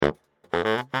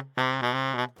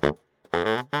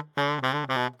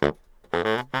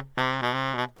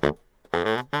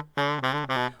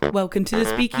welcome to the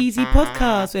Speakeasy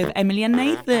podcast with Emily and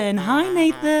Nathan. Hi,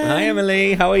 Nathan. Hi,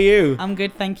 Emily. How are you? I'm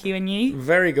good, thank you. And you?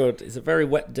 Very good. It's a very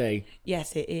wet day.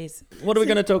 Yes, it is. What are we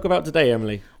going to talk about today,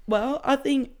 Emily? Well, I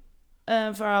think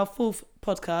for our fourth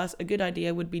podcast, a good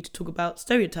idea would be to talk about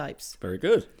stereotypes. Very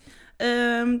good.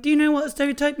 Do you know what a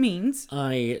stereotype means?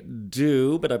 I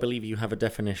do, but I believe you have a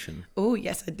definition. Oh,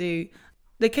 yes, I do.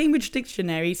 The Cambridge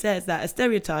Dictionary says that a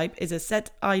stereotype is a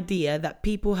set idea that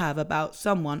people have about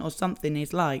someone or something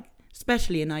is like,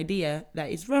 especially an idea that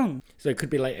is wrong. So it could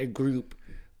be like a group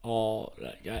or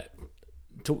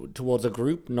towards a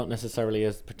group, not necessarily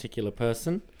a particular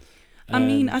person.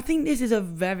 I think this is a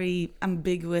very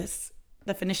ambiguous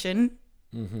definition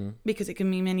because it can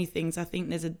mean many things. I think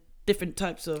there's different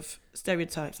types of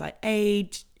stereotypes like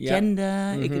age,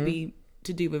 gender. It could be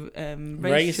to do with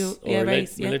racial,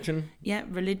 religion. Yeah,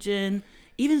 religion,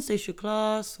 even social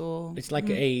class, or it's like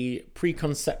a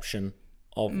preconception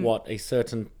of what a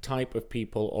certain type of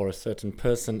people or a certain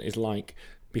person is like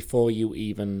before you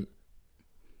even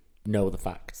know the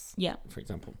facts. Yeah, for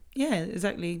example. Yeah,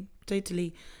 exactly,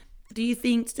 totally. Do you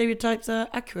think stereotypes are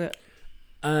accurate?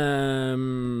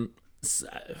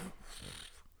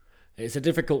 It's a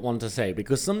difficult one to say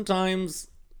because sometimes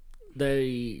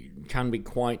they can be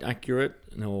quite accurate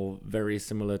or very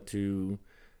similar to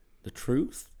the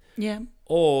truth. Yeah.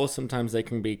 Or sometimes they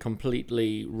can be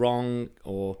completely wrong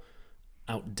or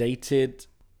outdated,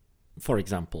 for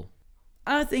example.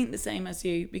 I think the same as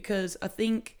you because I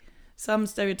think some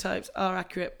stereotypes are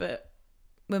accurate, but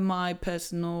with my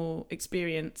personal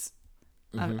experience,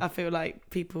 I feel like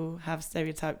people have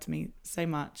stereotyped me so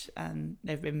much and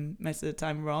they've been most of the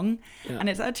time wrong. Yeah. And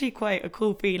it's actually quite a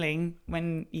cool feeling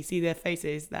when you see their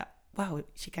faces that, wow,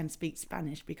 she can speak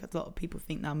Spanish, because a lot of people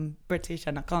think that I'm British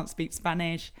and I can't speak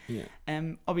Spanish. Yeah.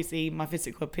 Obviously, my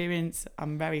physical appearance,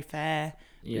 I'm very fair,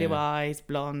 blue eyes,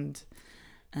 blonde.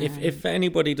 If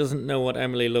anybody doesn't know what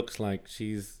Emily looks like,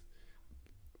 she's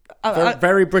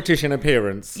very British in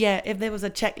appearance. Yeah, if there was a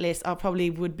checklist, I probably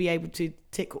would be able to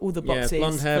tick all the boxes. Yeah,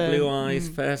 blonde hair, blue eyes,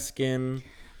 fair skin.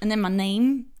 And then my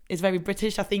name is very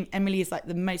British. I think Emily is like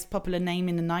the most popular name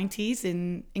in the 90s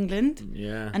in England.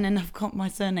 Yeah. And then I've got my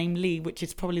surname Lee, which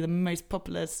is probably the most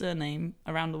popular surname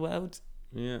around the world.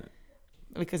 Yeah.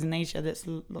 Because in Asia, there's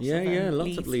lots of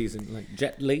lots of Lees, like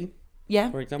Jet Li.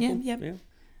 Yeah. For example. Yeah.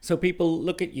 So people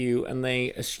look at you and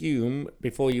they assume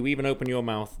before you even open your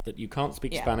mouth that you can't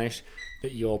speak Spanish,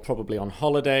 that you're probably on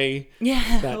holiday,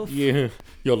 that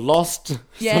you're lost,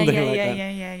 Yeah,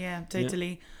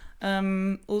 totally.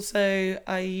 Yeah. Also,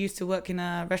 I used to work in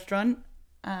a restaurant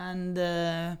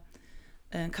and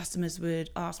customers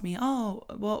would ask me, oh,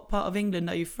 what part of England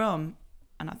are you from?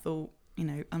 And I thought,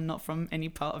 I'm not from any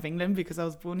part of England because I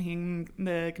was born here in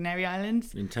the Canary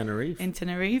Islands. In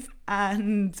Tenerife.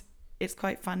 And it's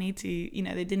quite funny to,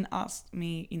 they didn't ask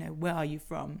me, where are you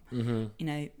from?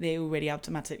 Mm-hmm. They already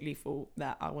automatically thought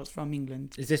that I was from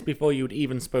England. Is this before you'd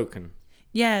even spoken?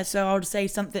 Yeah, so I would say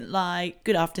something like,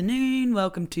 good afternoon,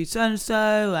 welcome to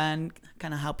so-and-so, and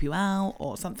can I help you out?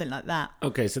 Or something like that.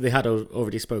 Okay, so they had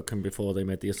already spoken before they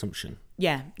made the assumption.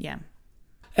 Yeah.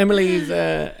 Emily's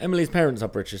parents are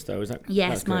British, though, is that?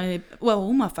 Yes,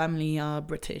 all my family are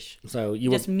British. So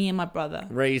you just me and my brother.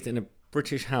 Raised in a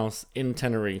British house in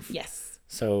Tenerife. Yes.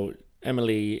 So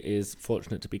Emily is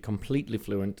fortunate to be completely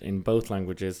fluent in both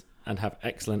languages and have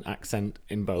excellent accent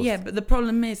in both. Yeah, but the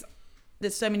problem is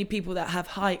there's so many people that have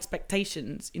high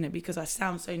expectations, because I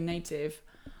sound so native.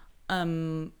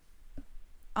 There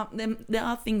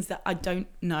are things that I don't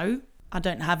know. I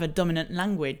don't have a dominant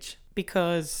language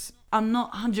because I'm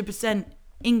not 100%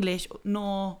 English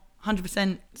nor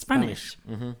 100% Spanish.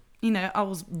 Mm-hmm.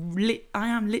 I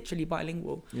am literally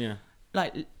bilingual. Yeah.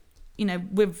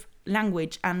 With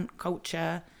language and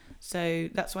culture. So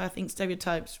that's why I think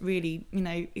stereotypes really,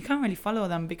 you can't really follow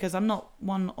them because I'm not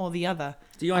one or the other.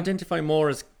 Do you identify more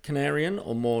as Canarian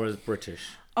or more as British?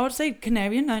 I would say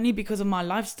Canarian only because of my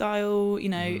lifestyle.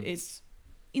 It's,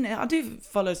 I do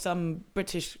follow some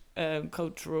British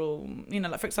cultural,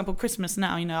 like for example, Christmas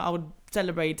now, I would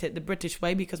celebrate it the British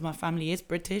way because my family is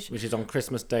British. Which is on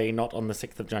Christmas Day, not on the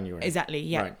 6th of January. Exactly,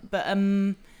 yeah. Right. But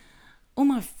all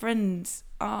my friends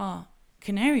are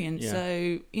Canarian,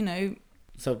 so,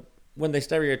 So when they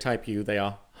stereotype you, they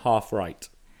are half right.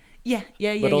 Yeah.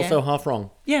 But also half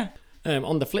wrong. Yeah.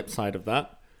 On the flip side of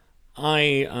that,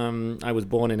 I was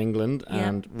born in England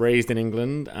and raised in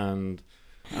England, and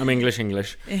I'm English.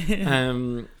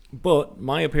 But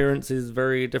my appearance is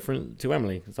very different to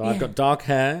Emily. So I've got dark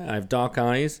hair, I have dark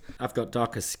eyes, I've got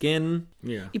darker skin.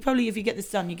 Yeah. You probably, if you get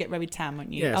this done, you get very tan,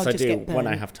 won't you? Yes, I do, when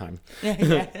I have time.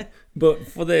 But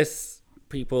for this,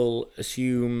 people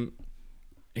assume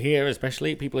here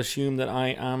especially, people assume that I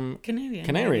am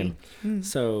Canarian.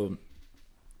 So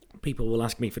people will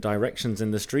ask me for directions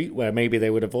in the street where maybe they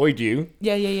would avoid you.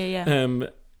 Yeah.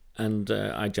 And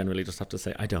I generally just have to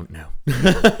say, I don't know.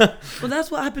 Well,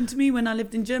 that's what happened to me when I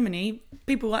lived in Germany.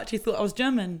 People actually thought I was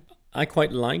German. I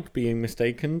quite like being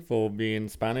mistaken for being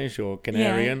Spanish or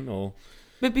Canarian or...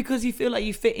 But because you feel like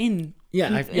you fit in.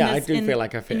 I do feel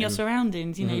like I fit in. In your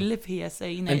surroundings, you know, you live here, so,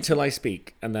 you know. Until I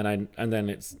speak, and then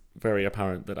it's very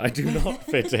apparent that I do not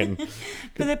fit in.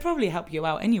 But they probably help you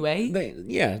out anyway.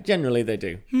 Generally they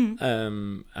do.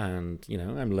 And, you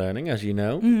know, I'm learning, as you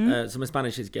know. So my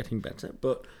Spanish is getting better.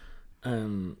 But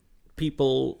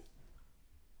people,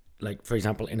 like, for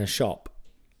example, in a shop,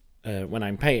 when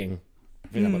I'm paying...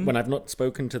 For example, when I've not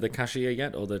spoken to the cashier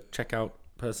yet or the checkout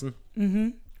person,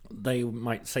 they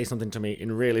might say something to me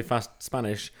in really fast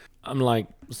Spanish. I'm like,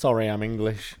 sorry, I'm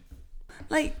English.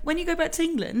 Like, when you go back to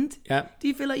England, do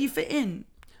you feel like you fit in?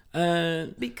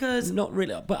 Because... Not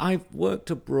really, but I've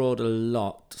worked abroad a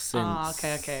lot since...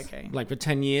 Okay. Like for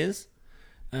 10 years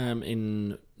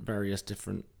in various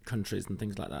different countries and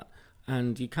things like that.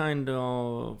 And you kind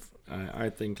of, I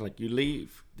think, like you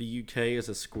leave the UK as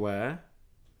a square...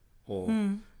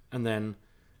 And then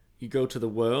you go to the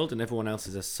world and everyone else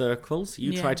is a circle. So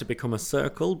you try to become a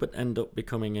circle but end up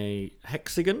becoming a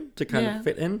hexagon to kind of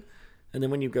fit in. And then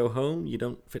when you go home, you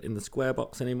don't fit in the square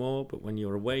box anymore. But when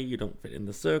you're away, you don't fit in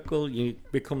the circle. You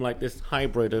become like this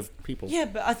hybrid of people. Yeah,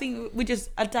 but I think we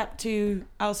just adapt to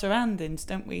our surroundings,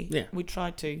 don't we? Yeah. We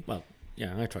try to. Well,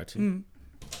 yeah, I try to.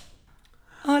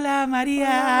 Hola,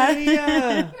 María.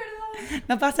 Hola, María.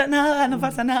 No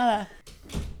pasa nada.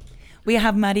 We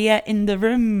have Maria in the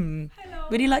room. Hello.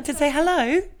 Would you like to say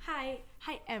hello?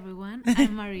 Hi everyone.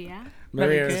 I'm Maria.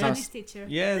 Maria is Spanish teacher.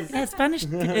 Yes. Yeah, Spanish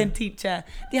teacher.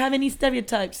 Do you have any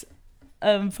stereotypes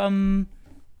from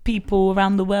people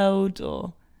around the world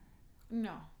or?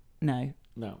 No. No.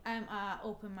 I'm an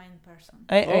open-minded person.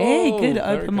 Hey, good.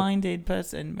 Very Open-minded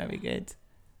person. Very good.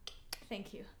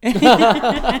 Thank you.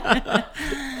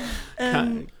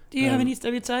 Do you have any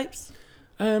stereotypes?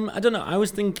 I don't know. I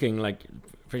was thinking, like,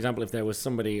 for example, if there was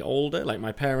somebody older, like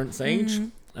my parents' age.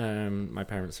 My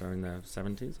parents are in their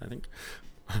 70s, I think.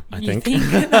 You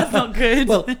think? That's not good.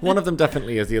 Well, one of them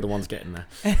definitely is. The other one's getting there.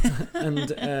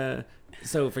 And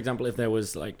so, for example, if there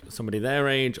was like somebody their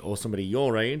age or somebody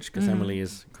your age, because Emily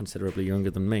is considerably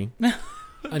younger than me,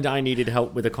 and I needed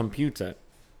help with a computer,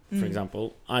 for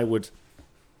example, I would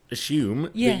assume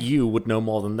that you would know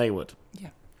more than they would. Yeah.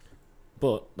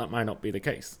 But that might not be the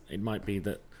case. It might be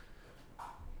that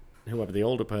whoever the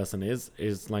older person is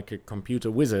like a computer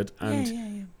wizard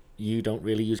and you don't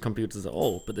really use computers at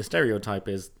all. But the stereotype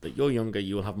is that you're younger,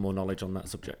 you will have more knowledge on that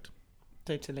subject.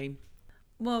 Totally.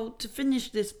 Well, to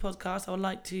finish this podcast, I would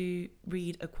like to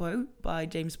read a quote by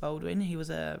James Baldwin. He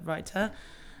was a writer,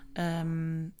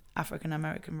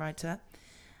 African-American writer.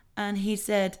 And he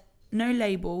said, "No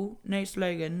label, no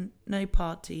slogan, no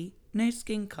party, no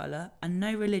skin colour, and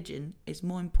no religion is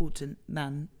more important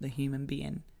than the human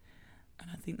being." And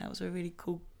I think that was a really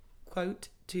cool quote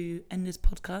to end this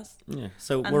podcast. Yeah.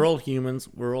 So we're all humans.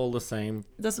 We're all the same.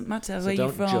 Doesn't matter So where you're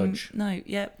don't from. judge. No,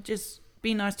 just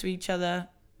be nice to each other,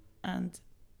 and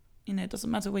it doesn't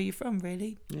matter where you're from,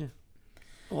 really. Yeah.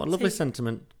 Oh, a lovely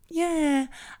sentiment. Yeah.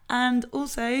 And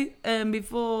also,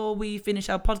 before we finish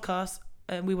our podcast,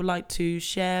 we would like to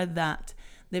share that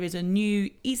there is a new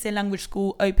Ise language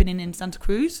school opening in Santa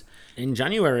Cruz. In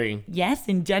January. Yes,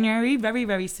 in January, very,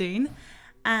 very soon.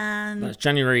 And that's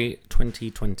January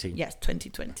 2020. Yes,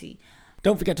 2020.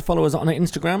 Don't forget to follow us on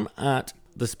Instagram at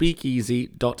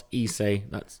thespeakeasy.ise.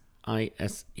 That's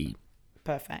ISE.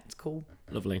 Perfect. Cool.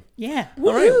 Lovely. Yeah.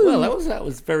 All right. Well, that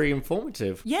was very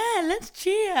informative. Yeah, let's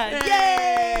cheer.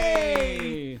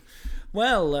 Yay!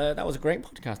 Well, that was a great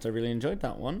podcast. I really enjoyed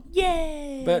that one.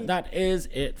 Yay! But that is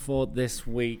it for this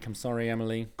week. I'm sorry,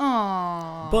 Emily.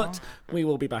 Aww. But we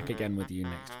will be back again with you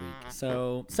next week.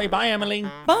 So say bye, Emily.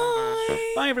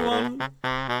 Bye. Bye, everyone.